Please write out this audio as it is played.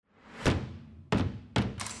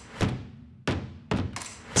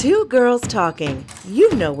Two girls talking.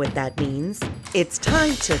 You know what that means. It's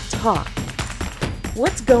time to talk.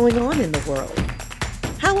 What's going on in the world?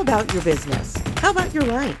 How about your business? How about your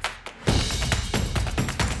life?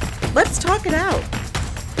 Let's talk it out.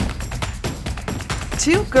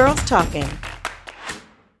 Two girls talking.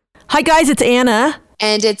 Hi guys, it's Anna.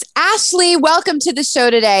 And it's Ashley. Welcome to the show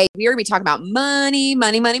today. We are going to be talking about money.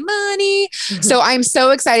 Mm-hmm. So I'm so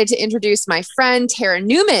excited to introduce my friend, Tara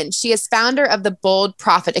Newman. She is founder of the Bold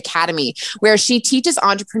Profit Academy, where she teaches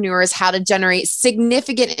entrepreneurs how to generate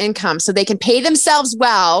significant income so they can pay themselves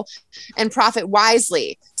well and profit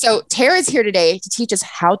wisely. So Tara's here today to teach us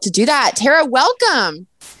how to do that. Tara, welcome.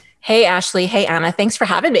 Hey, Ashley. Hey, Anna. Thanks for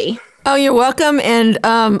having me. Oh, you're welcome. And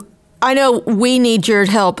I know we need your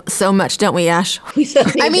help so much, don't we, Ash?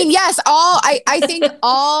 I mean, yes, I think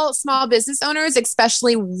all small business owners,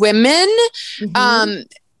 especially women,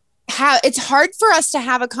 it's hard for us to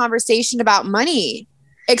have a conversation about money,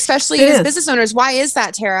 especially as business owners. Why is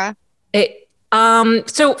that, Tara?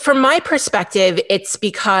 So from my perspective, it's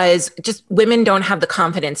because just women don't have the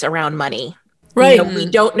confidence around money. Right. You know, we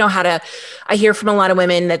don't know how to, I hear from a lot of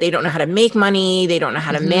women that they don't know how to make money. They don't know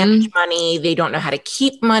how to manage money. They don't know how to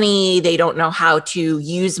keep money. They don't know how to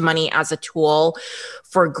use money as a tool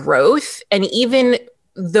for growth. And even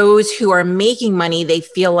those who are making money, they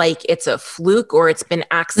feel like it's a fluke or it's been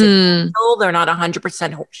accidental. They're not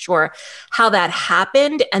 100% sure how that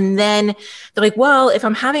happened. And then they're like, well, if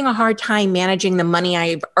I'm having a hard time managing the money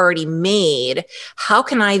I've already made, how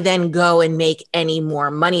can I then go and make any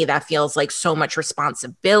more money? That feels like so much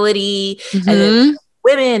responsibility. And then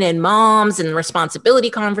women and moms and responsibility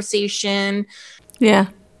conversation. Yeah.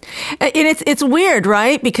 And it's weird,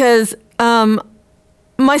 right? Because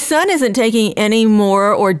my son isn't taking any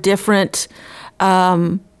more or different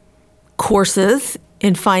courses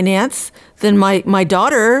in finance than my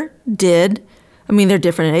daughter did. I mean, they're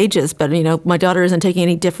different ages, but you know, my daughter isn't taking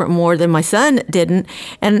any different more than my son didn't.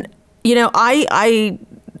 And you know, I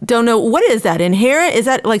don't know, what is that inherent? Is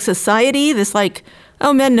that like society? This like,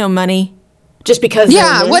 oh, men know money. Just because.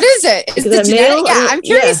 Yeah. What is it? Is the genetic? Yeah. I'm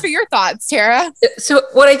curious for your thoughts, Tara. So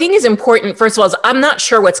what I think is important, first of all, is I'm not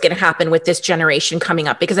sure what's going to happen with this generation coming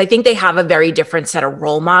up, because I think they have a very different set of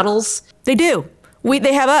role models. They do.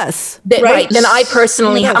 They have us. Right. Then I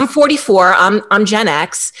personally, I'm 44. I'm Gen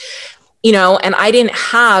X, you know, and I didn't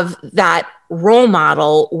have that role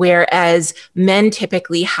model, whereas men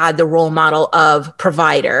typically had the role model of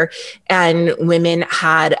provider and women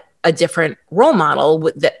had a different role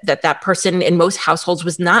model that person in most households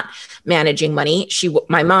was not managing money.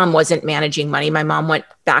 My mom wasn't managing money. My mom went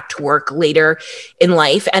back to work later in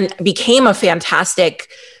life and became a fantastic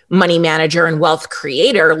money manager and wealth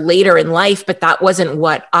creator later in life, but that wasn't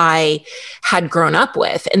what I had grown up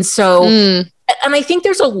with. And so, and I think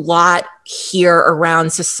there's a lot here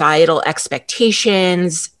around societal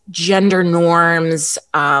expectations, gender norms,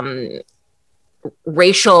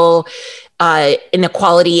 racial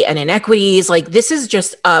inequality and inequities. Like this is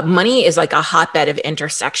just money is like a hotbed of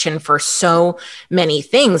intersection for so many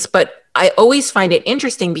things. But I always find it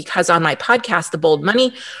interesting because on my podcast, The Bold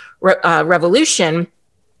Money Revolution,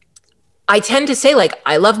 I tend to say like,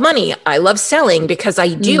 I love money. I love selling because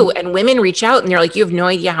I do. And women reach out and they're like, you have no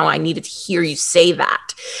idea how I needed to hear you say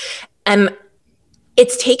that. And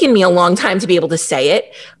it's taken me a long time to be able to say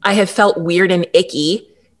it. I have felt weird and icky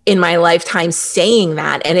in my lifetime saying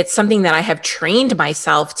that. And it's something that I have trained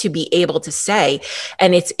myself to be able to say.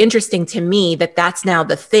 And it's interesting to me that that's now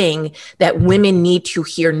the thing that women need to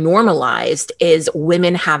hear normalized is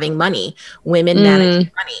women having money, women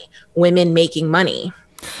managing money, women making money.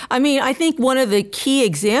 I mean, I think one of the key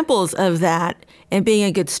examples of that and being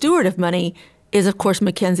a good steward of money is, of course,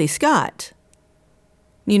 Mackenzie Scott.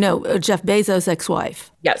 You know, Jeff Bezos'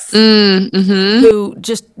 ex-wife. Yes. Who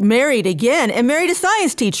just married again and married a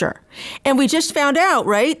science teacher. And we just found out,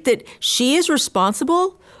 right, that she is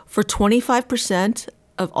responsible for 25%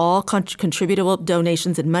 of all contributable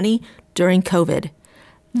donations and money during COVID.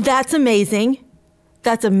 That's amazing.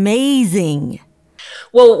 That's amazing.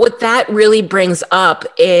 Well, what that really brings up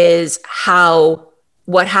is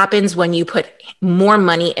what happens when you put more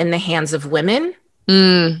money in the hands of women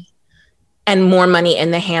and more money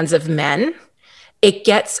in the hands of men. It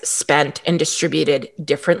gets spent and distributed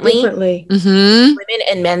differently. Women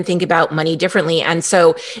and men think about money differently. And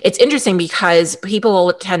so it's interesting because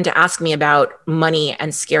people tend to ask me about money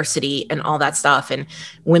and scarcity and all that stuff, and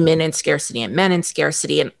women and scarcity and men and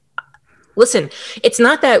scarcity. And Listen, it's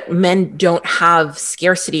not that men don't have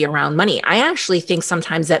scarcity around money. I actually think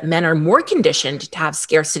sometimes that men are more conditioned to have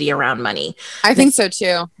scarcity around money. I think so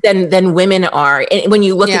too. Than women are. And when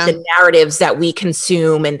you look at the narratives that we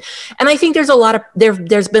consume, and I think there's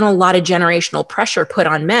been a lot of generational pressure put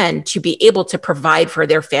on men to be able to provide for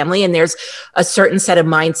their family. And there's a certain set of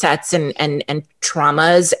mindsets and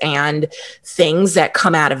traumas and things that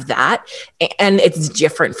come out of that. And it's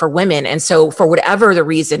different for women. And so for whatever the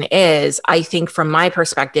reason is, I think from my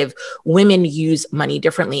perspective, women use money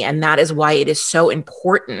differently. And that is why it is so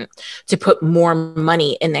important to put more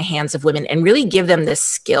money in the hands of women and really give them the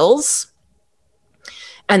skills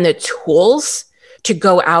and the tools to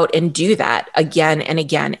go out and do that again and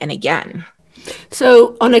again and again.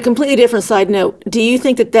 So on a completely different side note, do you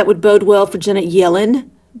think that would bode well for Janet Yellen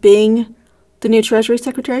being the new Treasury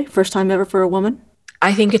Secretary? First time ever for a woman?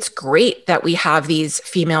 I think it's great that we have these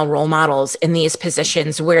female role models in these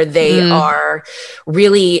positions where they are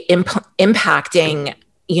really impacting,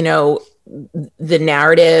 the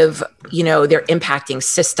narrative, they're impacting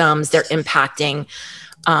systems, they're impacting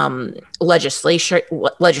legislation.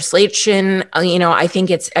 I think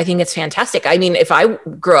it's fantastic. I mean, if I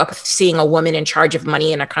grew up seeing a woman in charge of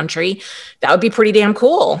money in a country, that would be pretty damn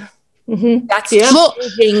cool. Mm-hmm. That's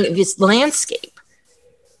changing this landscape.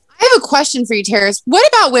 I have a question for you, Terrace. What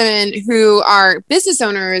about women who are business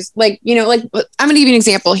owners? I'm going to give you an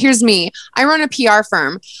example. Here's me. I run a PR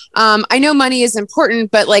firm. I know money is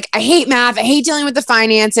important, but I hate math. I hate dealing with the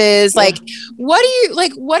finances. What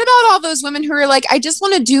about all those women who are I just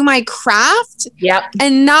want to do my craft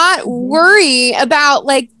and not worry about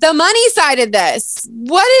the money side of this?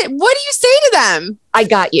 What do you say to them? I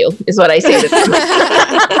got you, is what I say to them.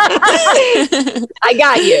 I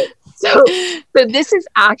got you. So this is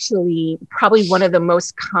actually probably one of the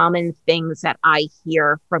most common things that I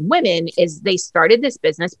hear from women is they started this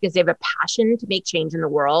business because they have a passion to make change in the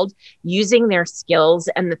world using their skills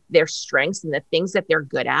and their strengths and the things that they're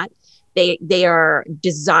good at. They are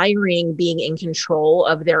desiring being in control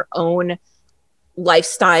of their own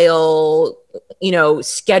lifestyle,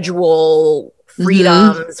 schedule,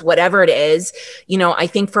 freedoms, whatever it is. I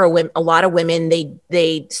think for a lot of women,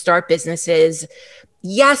 they start businesses.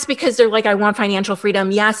 Yes, because they're I want financial freedom.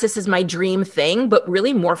 Yes, this is my dream thing, but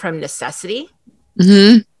really more from necessity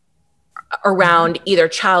around either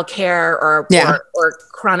childcare or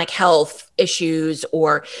chronic health issues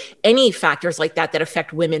or any factors like that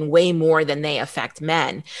affect women way more than they affect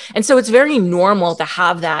men. And so it's very normal to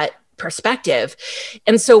have that perspective.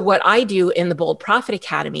 And so what I do in the Bold Profit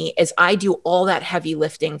Academy is I do all that heavy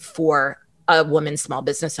lifting for a woman small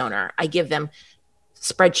business owner. I give them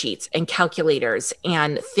spreadsheets and calculators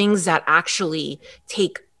and things that actually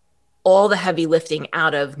take all the heavy lifting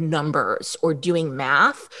out of numbers or doing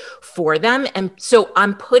math for them. And so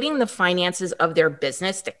I'm putting the finances of their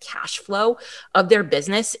business, the cash flow of their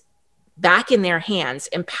business back in their hands,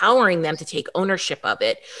 empowering them to take ownership of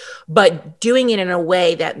it, but doing it in a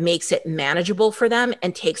way that makes it manageable for them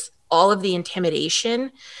and takes all of the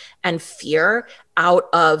intimidation and fear out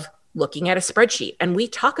of looking at a spreadsheet. And we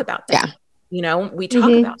talk about that. Yeah. We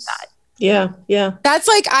talk about that. Yeah. Yeah. That's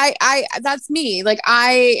that's me.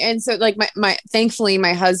 Thankfully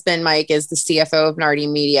my husband, Mike, is the CFO of Nardi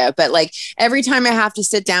Media. But every time I have to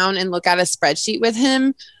sit down and look at a spreadsheet with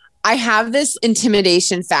him, I have this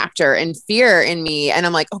intimidation factor and fear in me. And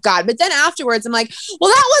I'm like, oh God. But then afterwards I'm like,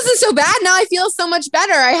 well, that wasn't so bad. Now I feel so much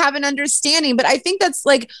better. I have an understanding. But I think that's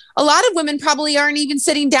a lot of women probably aren't even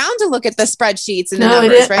sitting down to look at the spreadsheets and the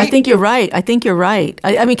numbers, right? I think you're right.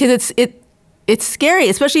 I mean, because it's scary,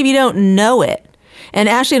 especially if you don't know it. And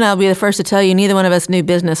Ashley and I will be the first to tell you, neither one of us knew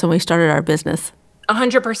business when we started our business.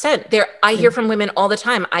 100%. I hear from women all the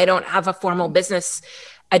time, I don't have a formal business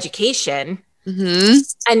education. Mm-hmm.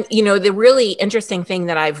 And, the really interesting thing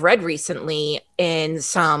that I've read recently in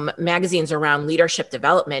some magazines around leadership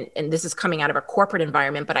development, and this is coming out of a corporate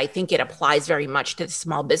environment, but I think it applies very much to the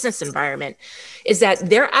small business environment, is that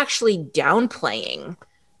they're actually downplaying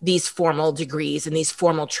these formal degrees and these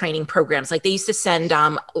formal training programs. They used to send,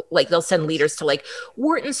 they'll send leaders to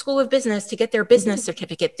Wharton School of Business to get their business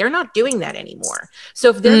certificate. They're not doing that anymore. So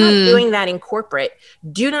if they're not doing that in corporate,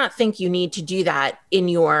 do not think you need to do that in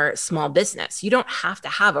your small business. You don't have to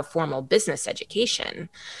have a formal business education.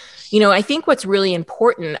 I think what's really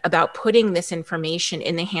important about putting this information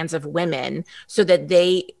in the hands of women so that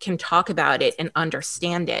they can talk about it and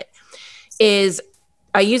understand it is,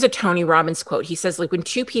 I use a Tony Robbins quote. He says, when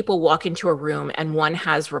two people walk into a room and one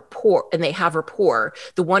has rapport and they have rapport,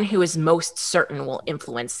 the one who is most certain will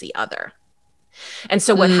influence the other. And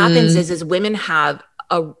so what happens is women have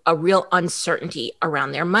a real uncertainty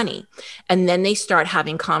around their money. And then they start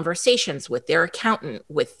having conversations with their accountant,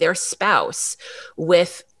 with their spouse,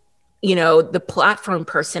 with the platform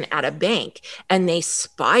person at a bank, and they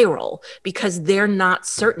spiral because they're not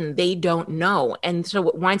certain. They don't know. And so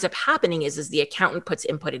what winds up happening is the accountant puts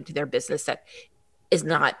input into their business that is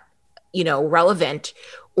not, relevant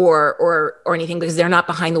or anything, because they're not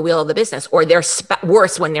behind the wheel of the business, or they're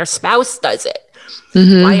worse when their spouse does it.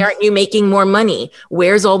 Mm-hmm. Why aren't you making more money?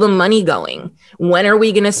 Where's all the money going? When are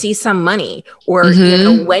we going to see some money? Or,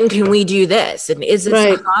 when can we do this? And is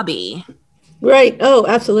this a hobby? Right. Oh,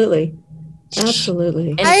 absolutely.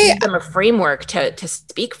 Absolutely. And it gives them a framework to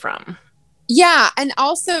speak from. Yeah. And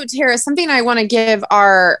also, Tara, something I want to give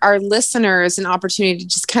our listeners an opportunity to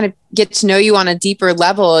just kind of get to know you on a deeper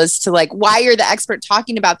level as to why you're the expert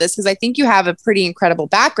talking about this, because I think you have a pretty incredible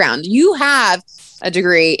background. You have a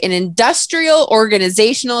degree in industrial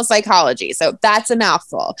organizational psychology. So that's a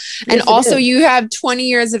mouthful. Yes, and also you have 20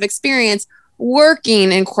 years of experience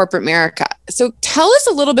working in corporate America. So tell us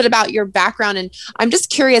a little bit about your background. And I'm just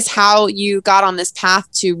curious how you got on this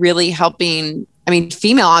path to really helping,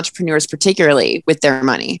 female entrepreneurs, particularly with their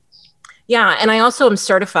money. Yeah. And I also am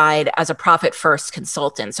certified as a Profit First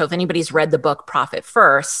consultant. So if anybody's read the book Profit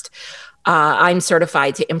First, I'm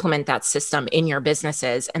certified to implement that system in your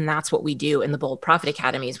businesses. And that's what we do in the Bold Profit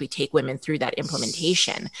Academy, is we take women through that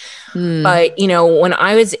implementation. But, when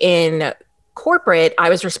I was in corporate, I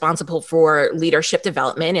was responsible for leadership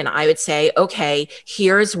development. And I would say, okay,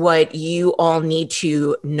 here's what you all need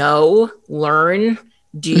to know, learn,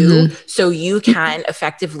 do, so you can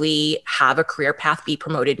effectively have a career path, be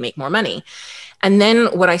promoted, make more money. And then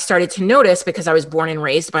what I started to notice, because I was born and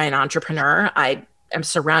raised by an entrepreneur, I am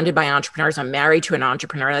surrounded by entrepreneurs. I'm married to an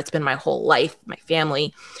entrepreneur. That's been my whole life, my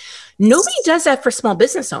family. Nobody does that for small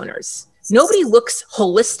business owners. Nobody looks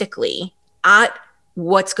holistically at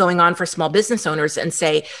what's going on for small business owners and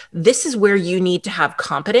say, this is where you need to have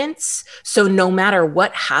competence. So no matter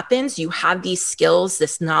what happens, you have these skills,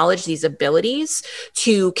 this knowledge, these abilities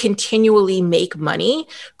to continually make money,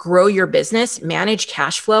 grow your business, manage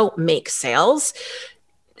cash flow, make sales.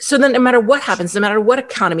 So then no matter what happens, no matter what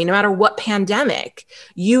economy, no matter what pandemic,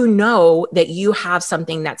 you know that you have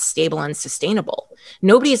something that's stable and sustainable.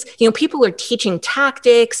 Nobody's, people are teaching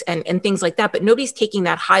tactics and things like that, but nobody's taking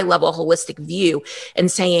that high level holistic view and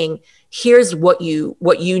saying, here's what you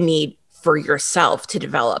need for yourself to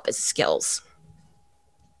develop as skills.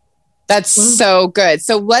 That's so good.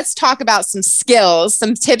 So let's talk about some skills,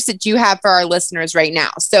 some tips that you have for our listeners right now.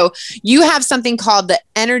 So you have something called the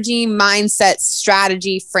Energy Mindset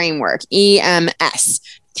Strategy Framework, EMS.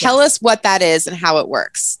 Tell us what that is and how it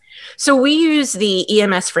works. So we use the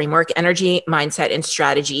EMS framework, Energy, Mindset, and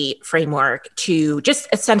Strategy framework, to just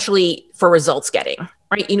essentially for results getting,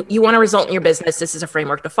 right? You want a result in your business. This is a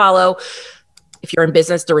framework to follow. If you're in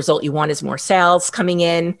business, the result you want is more sales coming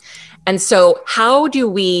in. And so how do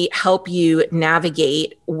we help you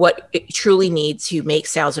navigate what it truly needs to make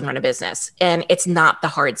sales and run a business? And it's not the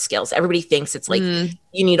hard skills. Everybody thinks it's like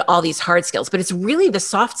you need all these hard skills, but it's really the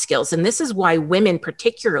soft skills. And this is why women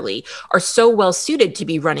particularly are so well suited to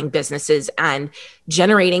be running businesses and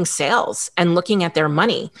generating sales and looking at their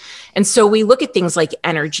money. And so we look at things like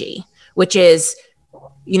energy, which is,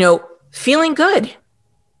 feeling good.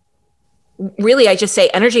 Really, I just say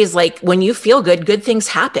energy is like when you feel good, good things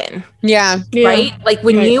happen. Yeah. Right? Like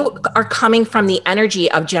when you are coming from the energy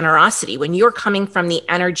of generosity, when you're coming from the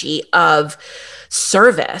energy of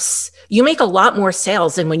service, you make a lot more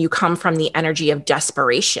sales than when you come from the energy of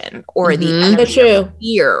desperation or the energy of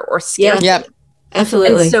fear or scarcity. Yep.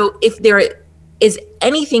 Absolutely. And so if there is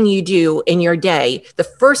anything you do in your day, the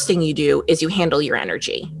first thing you do is you handle your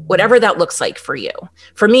energy, whatever that looks like for you.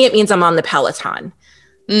 For me, it means I'm on the Peloton.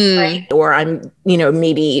 Right? Or I'm,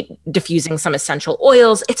 maybe diffusing some essential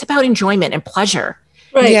oils. It's about enjoyment and pleasure.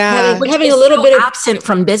 Right. Yeah. Having a little bit of absent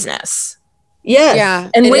from business. Yes. Yeah.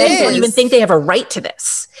 And women don't even think they have a right to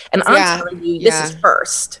this. And I'm telling you, this is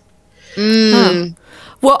first.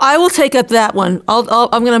 Well, I will take up that one. I'm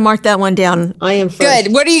going to mark that one down. I am first.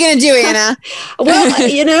 Good. What are you going to do, Anna?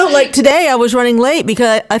 Well, like Today I was running late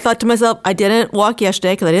because I thought to myself, I didn't walk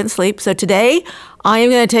yesterday because I didn't sleep. So today I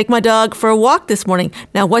am going to take my dog for a walk this morning.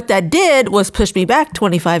 Now, what that did was push me back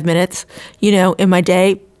 25 minutes, in my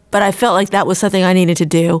day. But I felt like that was something I needed to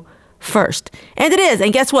do first. And it is.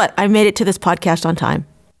 And guess what? I made it to this podcast on time.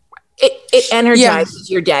 It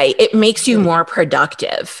energizes your day. It makes you more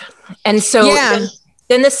productive. And so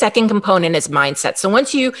Then the second component is mindset. So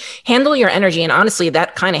once you handle your energy, and honestly,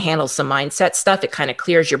 that kind of handles some mindset stuff, it kind of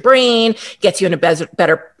clears your brain, gets you in a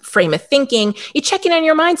better frame of thinking. You check in on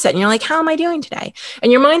your mindset and you're like, how am I doing today?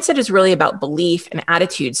 And your mindset is really about belief and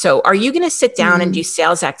attitude. So are you going to sit down and do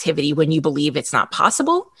sales activity when you believe it's not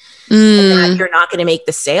possible? And that you're not going to make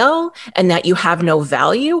the sale and that you have no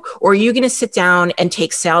value? Or are you going to sit down and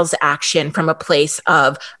take sales action from a place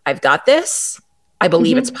of, I've got this, I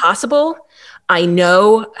believe it's possible, I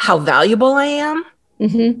know how valuable I am.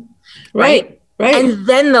 Right. And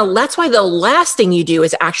then that's why the last thing you do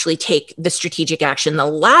is actually take the strategic action. The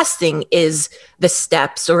last thing is the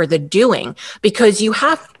steps or the doing, because you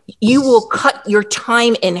will cut your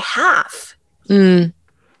time in half.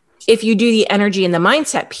 If you do the energy and the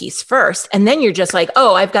mindset piece first, and then you're just like,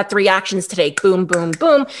 oh, I've got 3 actions today, boom, boom,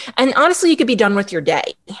 boom. And honestly, you could be done with your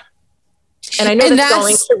day. And I know that's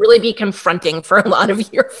going to really be confronting for a lot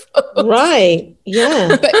of your folks. Right.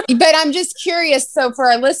 Yeah. But I'm just curious. So for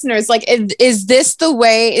our listeners, like, is this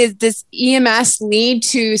EMS lead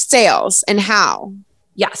to sales, and how?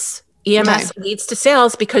 Yes. EMS leads to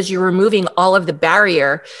sales because you're removing all of the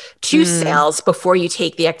barrier to sales before you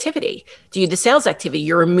take the activity. Do the sales activity.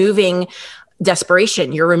 You're removing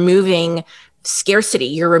desperation. You're removing scarcity.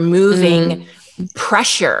 You're removing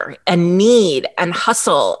pressure and need and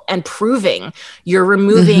hustle and proving. You're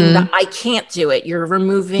removing the I can't do it. You're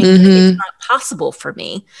removing it's not possible for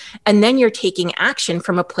me. And then you're taking action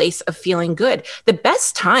from a place of feeling good. The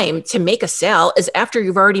best time to make a sale is after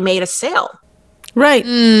you've already made a sale. Right.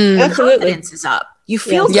 Absolutely. Confidence is up. You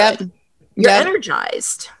feel good. You're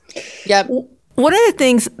energized. Yep. One of the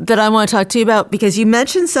things that I want to talk to you about, because you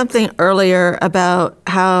mentioned something earlier about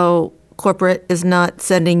how corporate is not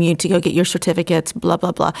sending you to go get your certificates, blah,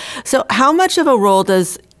 blah, blah. So how much of a role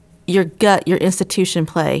does your gut, your institution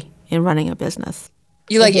play in running a business?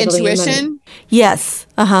 You like intuition? Yes.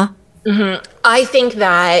 I think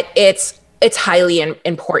that it's highly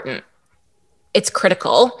important. It's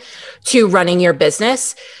critical to running your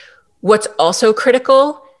business. What's also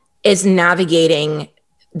critical is navigating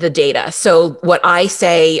the data. So what I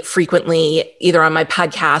say frequently, either on my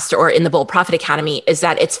podcast or in the Bold Profit Academy, is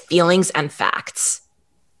that it's feelings and facts,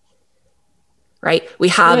 right? We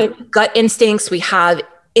have gut instincts, we have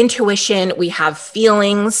intuition, we have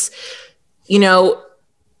feelings.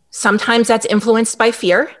 Sometimes that's influenced by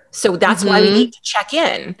fear. So that's why we need to check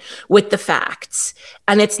in with the facts.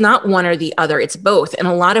 And it's not one or the other, it's both. And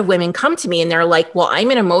a lot of women come to me and they're like, well,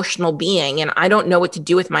 I'm an emotional being and I don't know what to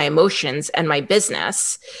do with my emotions and my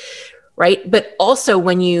business, right? But also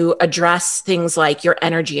when you address things like your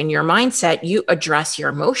energy and your mindset, you address your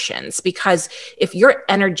emotions, because if your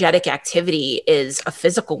energetic activity is a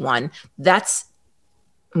physical one, that's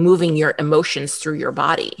moving your emotions through your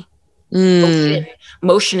body.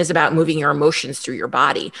 Motion is about moving your emotions through your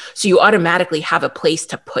body. So you automatically have a place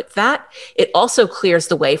to put that. It also clears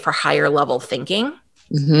the way for higher level thinking,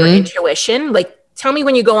 your intuition. Like, tell me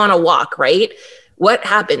when you go on a walk, right? What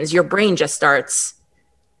happens? Your brain just starts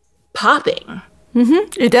popping.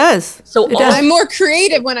 It does. So I'm more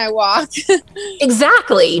creative when I walk.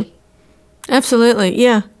 Exactly. Absolutely.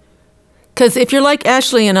 Yeah. Because if you're like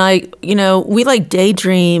Ashley and I, we like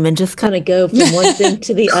daydream and just Kind of go from one thing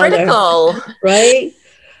to the Critical. other. Right?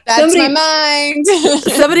 That's my mind.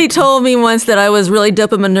 Somebody told me once that I was really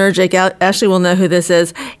dopaminergic. Ashley will know who this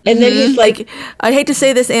is. And then he's like, I hate to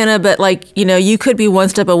say this, Anna, but you could be one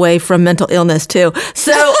step away from mental illness too.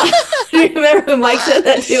 So do you remember when Mike said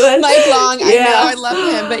that to us? Mike Long, I know, I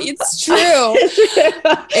love him, but it's true.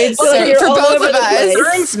 It's Well, for both of us.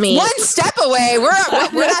 Concerns me. One step away, we're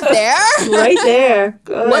not there. Right there.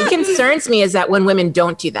 What concerns me is that when women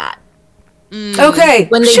don't do that, okay,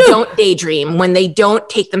 when they don't daydream, when they don't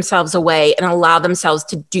take themselves away and allow themselves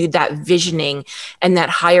to do that visioning and that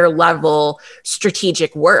higher level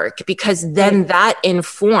strategic work, because then that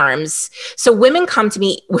informs. So women come to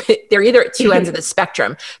me, they're either at two ends of the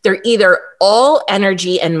spectrum. They're either all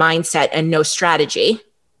energy and mindset and no strategy,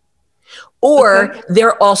 or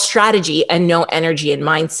they're all strategy and no energy and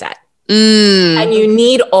mindset. And you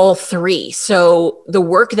need all three. So the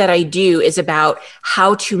work that I do is about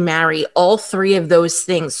how to marry all three of those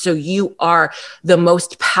things so you are the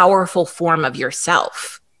most powerful form of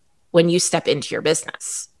yourself when you step into your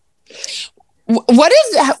business. What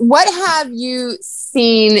have you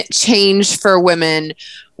seen change for women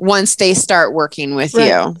once they start working with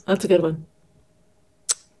you? That's a good one.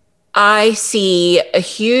 I see a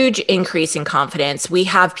huge increase in confidence. We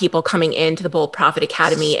have people coming into the Bold Profit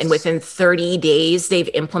Academy, and within 30 days, they've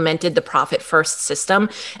implemented the Profit First system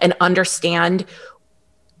and understand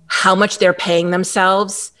how much they're paying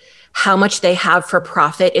themselves, how much they have for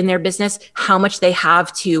profit in their business, how much they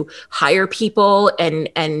have to hire people,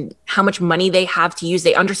 and how much money they have to use.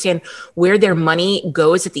 They understand where their money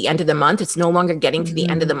goes at the end of the month. It's no longer getting to the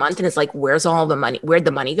end of the month and it's like, where's all the money? Where'd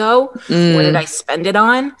the money go? What did I spend it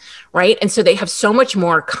on? Right. And so they have so much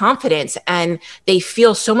more confidence and they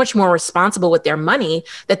feel so much more responsible with their money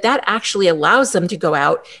that actually allows them to go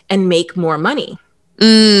out and make more money.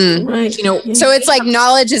 Right. You know, So it's like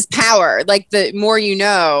knowledge is power. Like the more you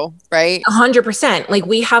know, right? 100%. Like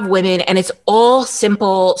we have women and it's all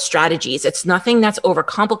simple strategies. It's nothing that's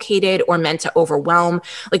overcomplicated or meant to overwhelm.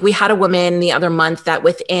 Like we had a woman the other month that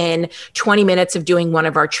within 20 minutes of doing one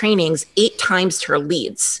of our trainings, 8 times her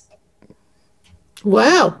leads.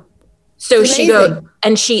 Wow. So It's she amazing.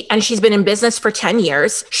 goes, and she's been in business for 10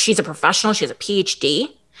 years. She's a professional. She has a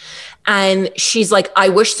PhD. And she's like, I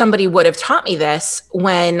wish somebody would have taught me this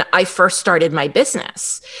when I first started my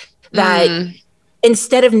business. That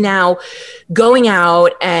instead of now going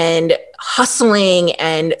out and hustling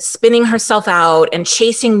and spinning herself out and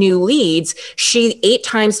chasing new leads, she 8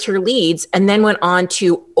 times her leads and then went on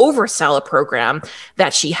to oversell a program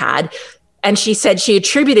that she had. And she said she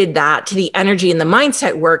attributed that to the energy and the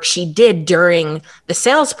mindset work she did during the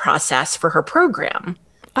sales process for her program.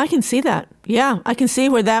 I can see that. Yeah, I can see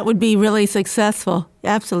where that would be really successful.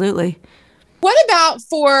 Absolutely. What about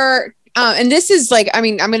for, and this is like, I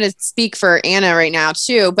mean, I'm going to speak for Anna right now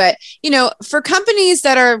too, but you know, for companies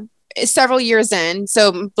that are several years in,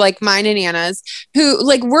 so like mine and Anna's, who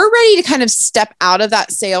like we're ready to kind of step out of that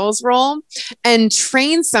sales role and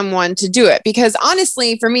train someone to do it. Because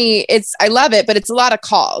honestly, for me, I love it, but it's a lot of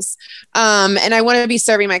calls. And I want to be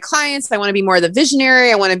serving my clients. I want to be more the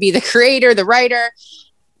visionary. I want to be the creator, the writer.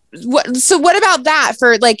 So what about that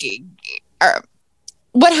for like,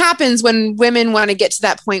 what happens when women want to get to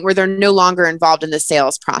that point where they're no longer involved in the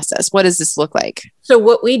sales process? What does this look like? So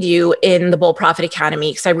what we do in the Bold Profit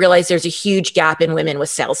Academy, because I realize there's a huge gap in women with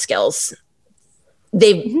sales skills.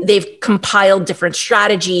 They've compiled different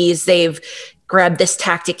strategies. They've grabbed this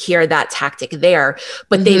tactic here, that tactic there,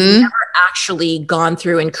 but they've never actually gone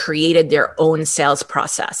through and created their own sales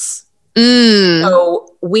process.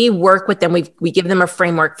 So we work with them. We give them a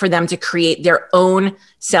framework for them to create their own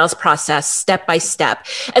sales process step by step.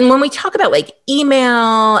 And when we talk about like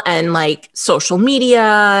email and like social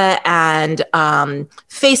media and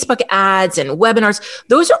Facebook ads and webinars,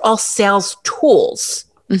 those are all sales tools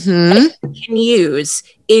that you can use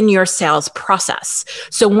in your sales process.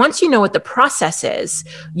 So once you know what the process is,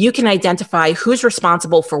 you can identify who's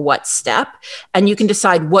responsible for what step, and you can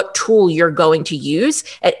decide what tool you're going to use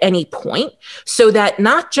at any point, so that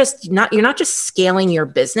you're not just scaling your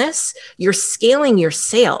business, you're scaling your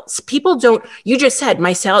sales. You just said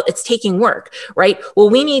my sale, it's taking work, right? Well,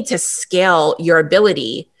 we need to scale your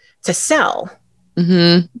ability to sell.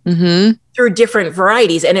 Through different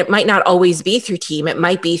varieties. And it might not always be through team. It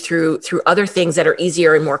might be through other things that are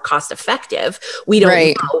easier and more cost effective. We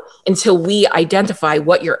don't know until we identify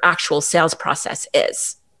what your actual sales process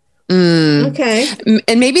is. Okay.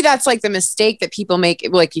 And maybe that's like the mistake that people make.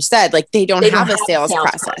 Like you said, like they don't have a sales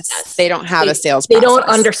process. They don't have a sales process. They don't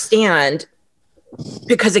understand.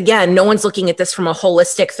 Because again, no one's looking at this from a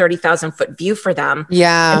holistic 30,000 foot view for them.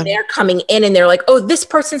 Yeah. And they're coming in and they're like, oh, this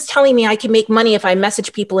person's telling me I can make money if I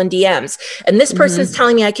message people in DMs. And this person's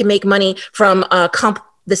telling me I can make money from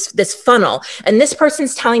this funnel. And this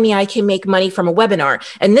person's telling me I can make money from a webinar.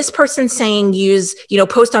 And this person's saying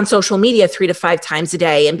post on social media 3 to 5 times a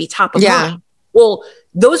day and be top of mind. Well,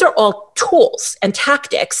 those are all tools and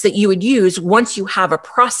tactics that you would use once you have a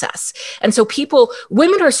process. And so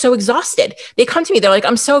women are so exhausted. They come to me, they're like,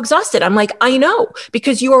 I'm so exhausted. I'm like, I know,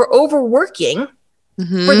 because you are overworking for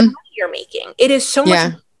the money you're making. It is so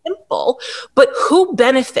much simple, but who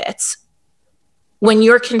benefits when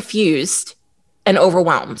you're confused and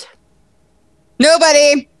overwhelmed?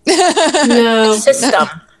 Nobody. No. The system.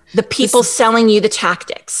 The people selling you the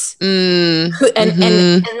tactics. And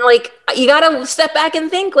like, you got to step back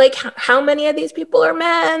and think, like, how many of these people are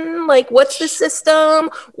men? Like, what's the system?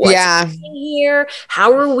 What's happening here?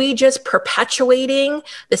 How are we just perpetuating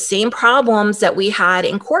the same problems that we had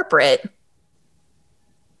in corporate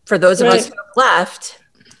for those of us who have left,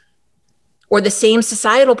 or the same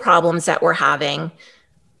societal problems that we're having,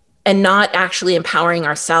 and not actually empowering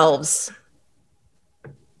ourselves?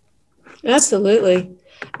 Absolutely.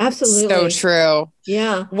 So Absolutely. true.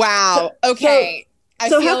 Yeah. Wow. Okay. I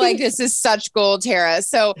feel like this is such gold, Tara.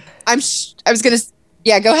 So I was going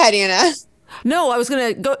to, go ahead, Anna. No, I was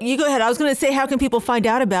going to go, you go ahead. I was going to say, how can people find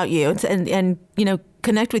out about you and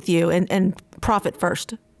connect with you and profit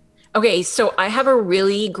first? Okay, so I have a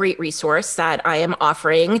really great resource that I am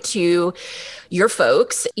offering to your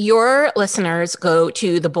folks. Your listeners go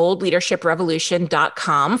to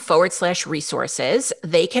theboldleadershiprevolution.com/resources.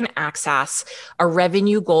 They can access a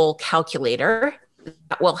revenue goal calculator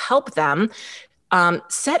that will help them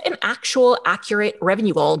set an actual accurate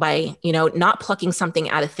revenue goal by, not plucking something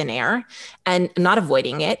out of thin air and not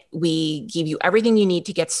avoiding it. We give you everything you need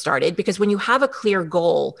to get started, because when you have a clear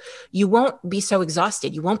goal, you won't be so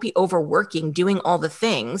exhausted. You won't be overworking, doing all the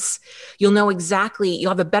things. You'll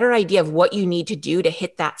have a better idea of what you need to do to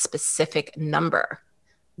hit that specific number.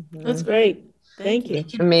 That's great. Thank you.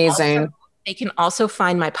 Amazing. They can also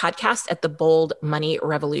find my podcast at The Bold Money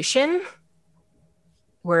Revolution,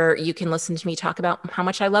 where you can listen to me talk about how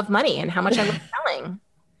much I love money and how much I love selling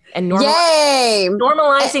and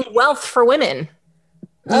normalizing wealth for women.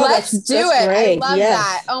 Let's do it. Great. I love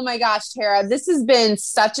that. Oh my gosh, Tara, this has been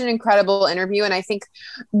such an incredible interview. And I think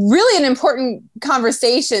really an important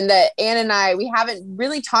conversation that Ann and we haven't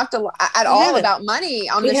really talked at all about money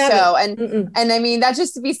on the show. And I mean, that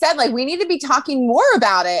just to be said, like, we need to be talking more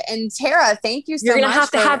about it. And Tara, thank you so much. You're going to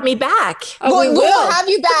have to have me back. We will have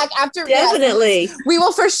you back after. Definitely. Yes, we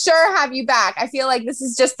will for sure have you back. I feel like this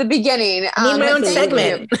is just the beginning. I need my own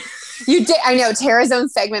segment. You did. I know, Tara's own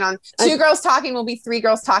segment on Two Girls Talking will be Three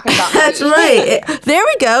Girls Talking about money. That's right. There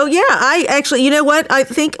we go. Yeah. I actually, you know what I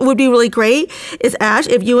think would be really great is, Ash,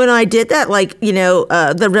 if you and I did that, like,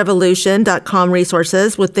 the revolution.com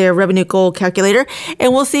resources with their revenue goal calculator,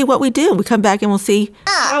 and we'll see what we do. We come back and we'll see.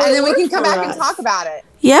 Yeah. And then we can come back and talk about it.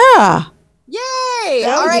 Yeah. Yay.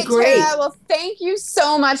 That All would be right, great. Tara. Well, thank you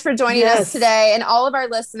so much for joining us today. And all of our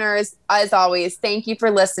listeners, as always, thank you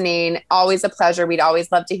for listening. Always a pleasure. We'd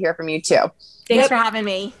always love to hear from you too. Thanks for having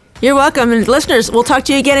me. You're welcome. And listeners, we'll talk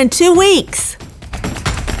to you again in 2 weeks.